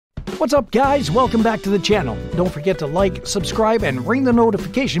What's up, guys? Welcome back to the channel. Don't forget to like, subscribe, and ring the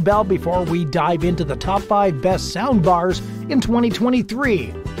notification bell before we dive into the top 5 best soundbars in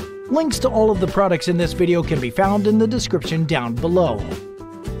 2023. Links to all of the products in this video can be found in the description down below.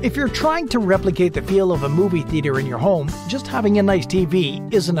 If you're trying to replicate the feel of a movie theater in your home, just having a nice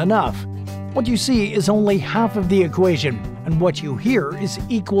TV isn't enough. What you see is only half of the equation, and what you hear is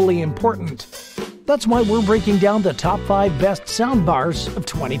equally important. That's why we're breaking down the top 5 best soundbars of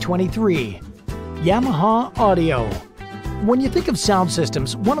 2023. Yamaha Audio. When you think of sound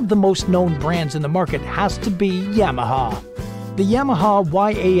systems, one of the most known brands in the market has to be Yamaha. The Yamaha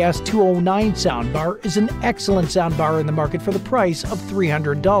YAS209 soundbar is an excellent soundbar in the market for the price of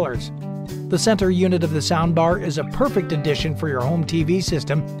 $300. The center unit of the soundbar is a perfect addition for your home TV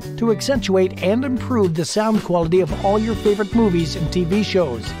system to accentuate and improve the sound quality of all your favorite movies and TV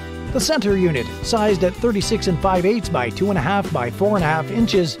shows. The center unit, sized at 36 5/8 by 2.5 by 4.5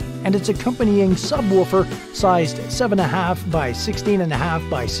 inches, and its accompanying subwoofer, sized 7.5 by 16.5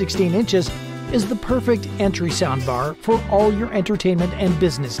 by 16 inches, is the perfect entry soundbar for all your entertainment and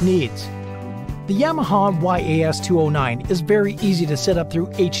business needs. The Yamaha YAS209 is very easy to set up through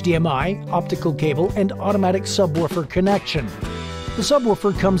HDMI, optical cable, and automatic subwoofer connection. The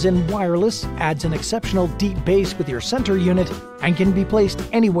subwoofer comes in wireless, adds an exceptional deep bass with your center unit, and can be placed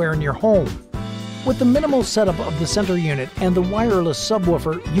anywhere in your home. With the minimal setup of the center unit and the wireless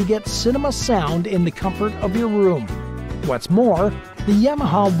subwoofer, you get cinema sound in the comfort of your room. What's more, the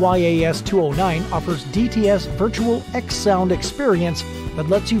Yamaha YAS209 offers DTS Virtual X Sound experience that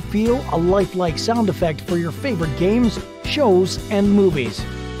lets you feel a lifelike sound effect for your favorite games, shows, and movies.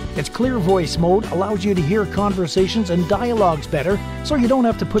 Its clear voice mode allows you to hear conversations and dialogues better, so you don't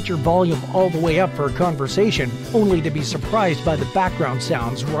have to put your volume all the way up for a conversation, only to be surprised by the background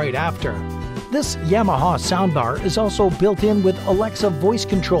sounds right after. This Yamaha soundbar is also built in with Alexa voice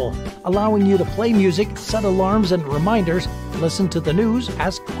control, allowing you to play music, set alarms and reminders, listen to the news,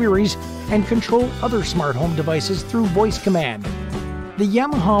 ask queries, and control other smart home devices through voice command. The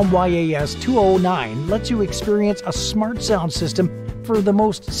Yamaha YAS209 lets you experience a smart sound system for the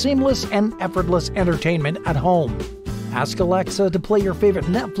most seamless and effortless entertainment at home. Ask Alexa to play your favorite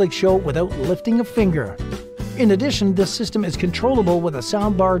Netflix show without lifting a finger. In addition, this system is controllable with a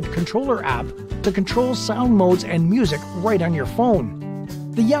soundbar controller app to control sound modes and music right on your phone.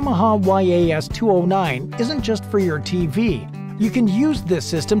 The Yamaha YAS209 isn't just for your TV. You can use this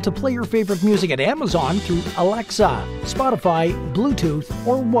system to play your favorite music at Amazon through Alexa, Spotify, Bluetooth,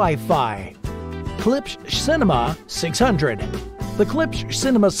 or Wi-Fi. Klipsch Cinema 600. The Klipsch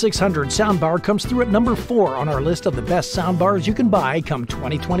Cinema 600 soundbar comes through at number 4 on our list of the best soundbars you can buy come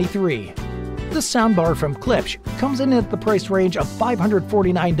 2023. This soundbar from Klipsch comes in at the price range of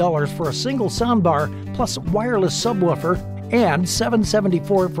 $549 for a single soundbar plus wireless subwoofer and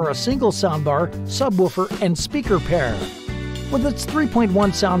 $774 for a single soundbar, subwoofer, and speaker pair. With its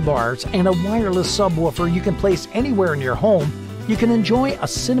 3.1 soundbars and a wireless subwoofer you can place anywhere in your home, you can enjoy a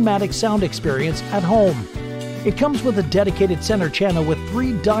cinematic sound experience at home. It comes with a dedicated center channel with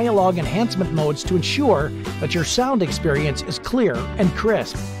 3 dialogue enhancement modes to ensure that your sound experience is clear and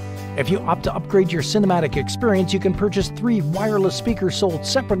crisp. If you opt to upgrade your cinematic experience, you can purchase 3 wireless speakers sold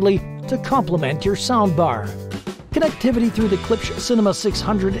separately to complement your soundbar. Connectivity through the Klipsch Cinema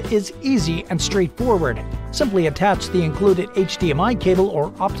 600 is easy and straightforward. Simply attach the included HDMI cable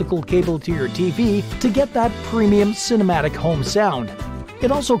or optical cable to your TV to get that premium cinematic home sound.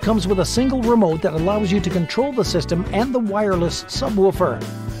 It also comes with a single remote that allows you to control the system and the wireless subwoofer.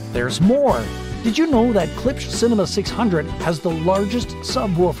 There's more! Did you know that Klipsch Cinema 600 has the largest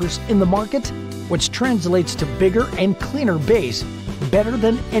subwoofers in the market? Which translates to bigger and cleaner bass, better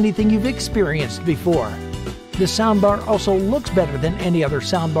than anything you've experienced before. This soundbar also looks better than any other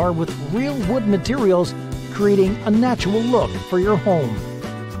soundbar with real wood materials, creating a natural look for your home.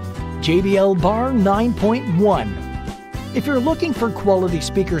 JBL Bar 9.1. If you're looking for quality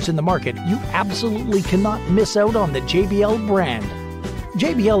speakers in the market, you absolutely cannot miss out on the JBL brand.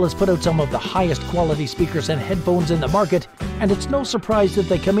 JBL has put out some of the highest quality speakers and headphones in the market, and it's no surprise that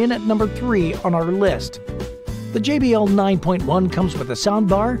they come in at number 3 on our list. The JBL 9.1 comes with a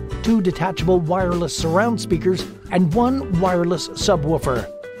soundbar, 2 detachable wireless surround speakers, and 1 wireless subwoofer.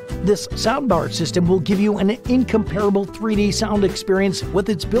 This soundbar system will give you an incomparable 3D sound experience with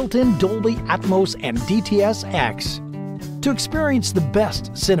its built-in Dolby Atmos and DTS-X. To experience the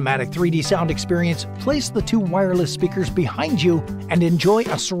best cinematic 3D sound experience, place the 2 wireless speakers behind you and enjoy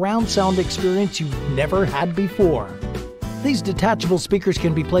a surround sound experience you've never had before. These detachable speakers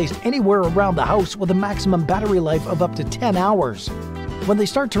can be placed anywhere around the house with a maximum battery life of up to 10 hours. When they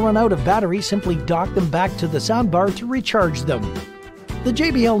start to run out of battery, simply dock them back to the soundbar to recharge them. The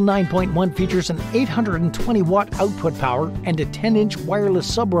JBL 9.1 features an 820-watt output power and a 10-inch wireless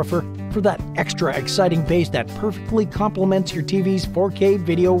subwoofer for that extra exciting bass that perfectly complements your TV's 4K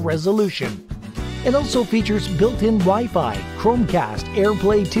video resolution. It also features built-in Wi-Fi, Chromecast,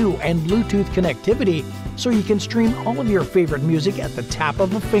 AirPlay 2, and Bluetooth connectivity, so you can stream all of your favorite music at the tap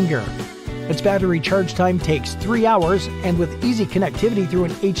of a finger. Its battery charge time takes 3 hours, and with easy connectivity through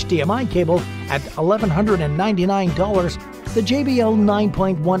an HDMI cable at $1,199, the JBL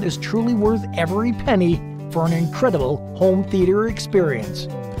 9.1 is truly worth every penny for an incredible home theater experience.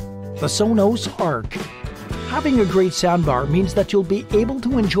 The Sonos Arc. Having a great soundbar means that you'll be able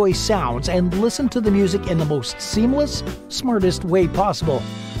to enjoy sounds and listen to the music in the most seamless, smartest way possible.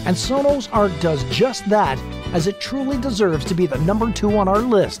 And Sonos Arc does just that, as it truly deserves to be the number 2 on our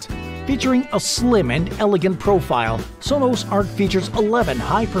list. Featuring a slim and elegant profile, Sonos Arc features 11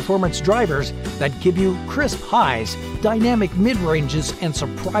 high-performance drivers that give you crisp highs, dynamic mid-ranges, and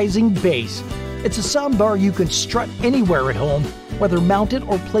surprising bass. It's a soundbar you can strut anywhere at home, whether mounted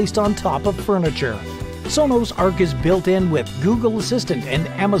or placed on top of furniture. Sonos Arc is built in with Google Assistant and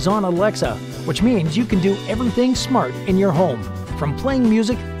Amazon Alexa, which means you can do everything smart in your home. From playing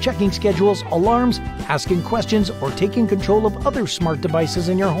music, checking schedules, alarms, asking questions, or taking control of other smart devices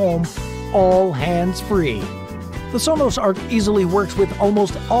in your home, all hands-free. The Sonos Arc easily works with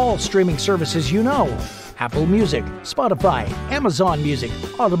almost all streaming services you know: Apple Music, Spotify, Amazon Music,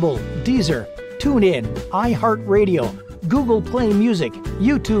 Audible, Deezer, TuneIn, iHeartRadio, Google Play Music,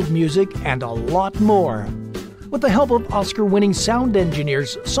 YouTube Music, and a lot more. With the help of Oscar-winning sound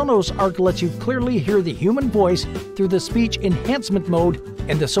engineers, Sonos Arc lets you clearly hear the human voice through the speech enhancement mode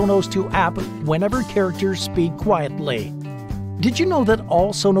in the Sonos 2 app whenever characters speak quietly. Did you know that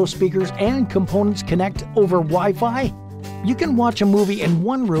all Sonos speakers and components connect over Wi-Fi? You can watch a movie in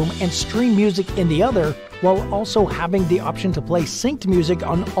one room and stream music in the other, while also having the option to play synced music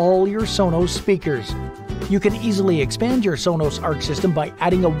on all your Sonos speakers. You can easily expand your Sonos Arc system by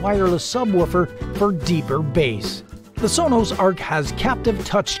adding a wireless subwoofer for deeper bass. The Sonos Arc has captive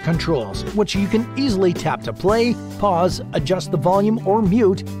touch controls, which you can easily tap to play, pause, adjust the volume or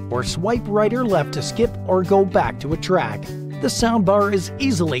mute, or swipe right or left to skip or go back to a track. The soundbar is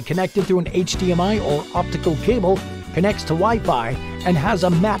easily connected through an HDMI or optical cable, connects to Wi-Fi, and has a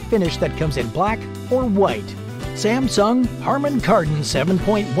matte finish that comes in black or white. Samsung Harman Kardon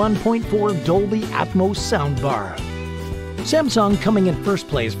 7.1.4 Dolby Atmos Soundbar. Samsung coming in first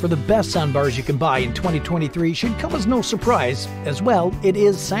place for the best soundbars you can buy in 2023 should come as no surprise, as well it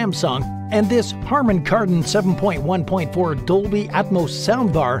is Samsung, and this Harman Kardon 7.1.4 Dolby Atmos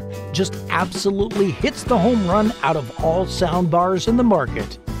soundbar just absolutely hits the home run out of all soundbars in the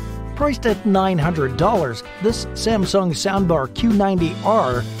market. Priced at $900, this Samsung Soundbar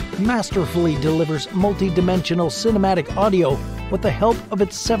Q90R masterfully delivers multi-dimensional cinematic audio with the help of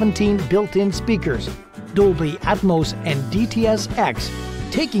its 17 built-in speakers, Dolby Atmos and DTS-X,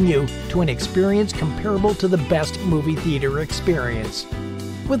 taking you to an experience comparable to the best movie theater experience.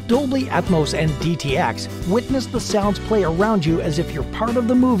 With Dolby Atmos and DTX, witness the sounds play around you as if you're part of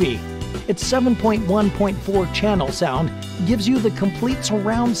the movie. Its 7.1.4 channel sound gives you the complete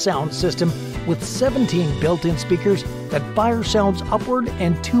surround sound system with 17 built-in speakers that fire sounds upward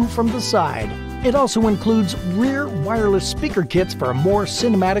and 2 from the side. It also includes rear wireless speaker kits for a more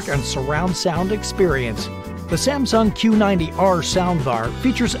cinematic and surround sound experience. The Samsung Q90R soundbar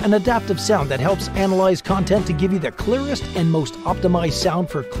features an adaptive sound that helps analyze content to give you the clearest and most optimized sound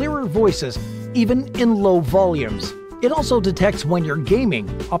for clearer voices, even in low volumes. It also detects when you're gaming,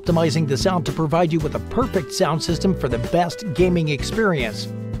 optimizing the sound to provide you with a perfect sound system for the best gaming experience.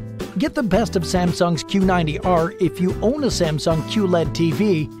 Get the best of Samsung's Q90R if you own a Samsung QLED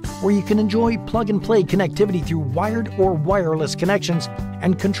TV, where you can enjoy plug-and-play connectivity through wired or wireless connections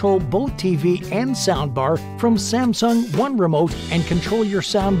and control both TV and soundbar from Samsung One Remote and control your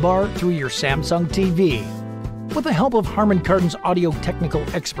soundbar through your Samsung TV. With the help of Harman Kardon's audio technical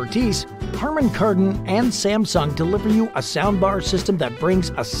expertise, Harman Kardon and Samsung deliver you a soundbar system that brings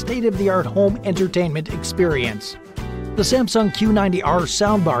a state-of-the-art home entertainment experience. The Samsung Q90R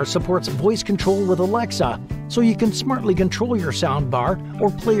soundbar supports voice control with Alexa, so you can smartly control your soundbar or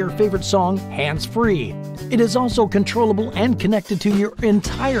play your favorite song hands-free. It is also controllable and connected to your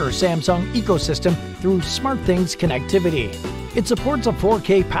entire Samsung ecosystem through SmartThings connectivity. It supports a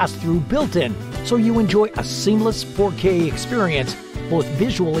 4K pass-through built-in, so you enjoy a seamless 4K experience, both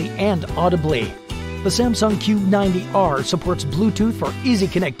visually and audibly. The Samsung Q90R supports Bluetooth for easy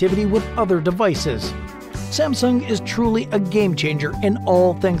connectivity with other devices. Samsung is truly a game changer in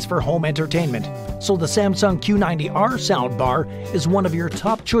all things for home entertainment, so the Samsung Q90R soundbar is one of your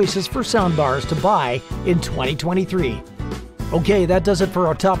top choices for soundbars to buy in 2023. Okay, that does it for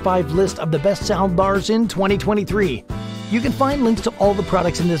our top 5 list of the best soundbars in 2023. You can find links to all the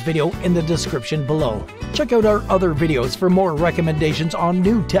products in this video in the description below. Check out our other videos for more recommendations on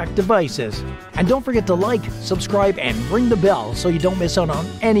new tech devices. And don't forget to like, subscribe, and ring the bell so you don't miss out on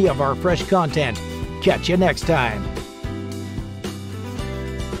any of our fresh content. Catch you next time.